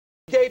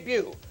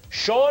debut,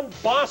 Sean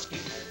Bosky.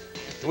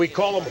 Do we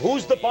call him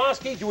Who's the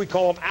Bosky? Do we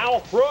call him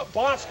Al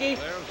Bosky?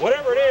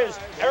 Whatever it is,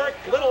 Eric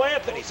Little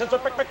Anthony sends a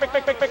pick,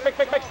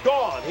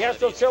 gone. The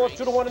Astros trail it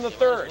 2-1 in the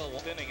third.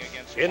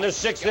 In the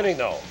sixth inning,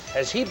 though,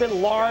 has he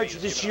been large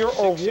this year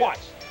or what?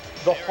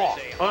 The Hawk,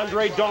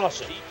 Andre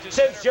Dawson,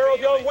 sends Gerald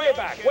Young way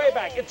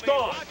back. It's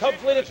gone.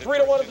 Cubs lead it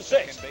 3-1 in the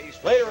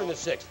sixth. Later in the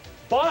sixth,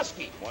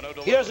 Bosky,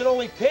 he doesn't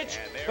only pitch,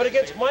 but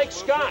against Mike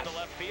Scott,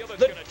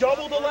 the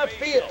double to left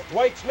field.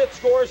 Dwight Smith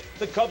scores.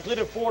 The Cubs lead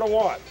it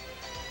 4-1.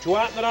 2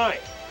 out in the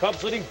ninth.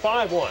 Cubs leading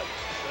 5-1.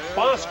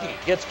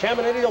 Bosky gets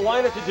Caminiti to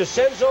line it to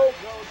DeCenzo.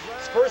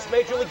 His first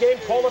Major League game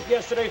called up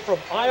yesterday from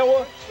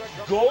Iowa.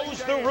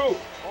 Goes the route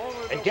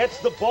and gets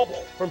the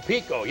bubble from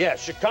Pico. Yeah,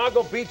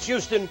 Chicago beats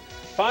Houston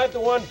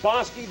 5-1.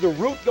 Bosky, the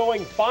route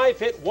going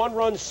 5-hit,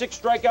 1-run,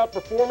 6-strikeout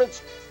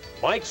performance.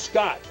 Mike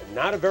Scott,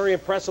 not a very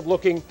impressive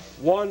looking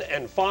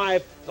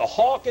 1-5. The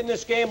Hawk in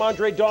this game,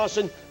 Andre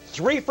Dawson,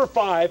 3 for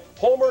 5,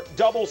 homer,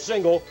 double,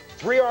 single,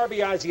 3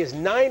 RBIs. He has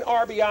 9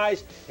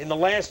 RBIs in the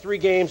last 3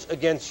 games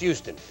against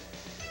Houston.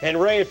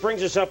 And Ray, it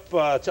brings us up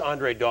to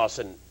Andre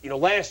Dawson. You know,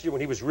 last year when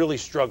he was really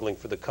struggling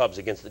for the Cubs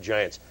against the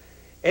Giants,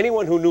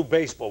 anyone who knew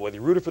baseball, whether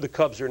you rooted for the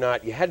Cubs or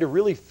not, you had to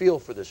really feel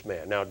for this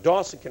man. Now,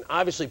 Dawson can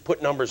obviously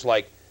put numbers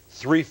like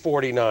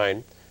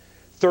 349,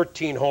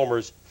 13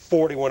 homers,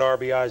 41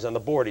 RBIs on the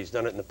board. He's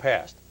done it in the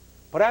past.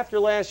 But after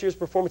last year's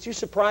performance, you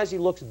surprised he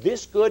looks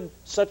this good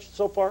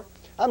so far?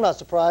 I'm not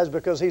surprised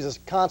because he's a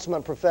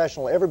consummate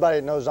professional. Everybody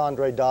that knows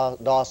Andre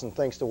Dawson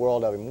thinks the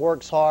world of him,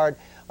 works hard.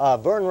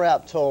 Vern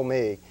Rapp told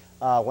me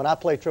when I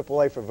played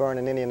AAA for Vern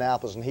in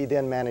Indianapolis, and he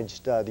then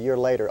managed the year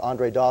later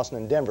Andre Dawson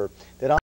in Denver, that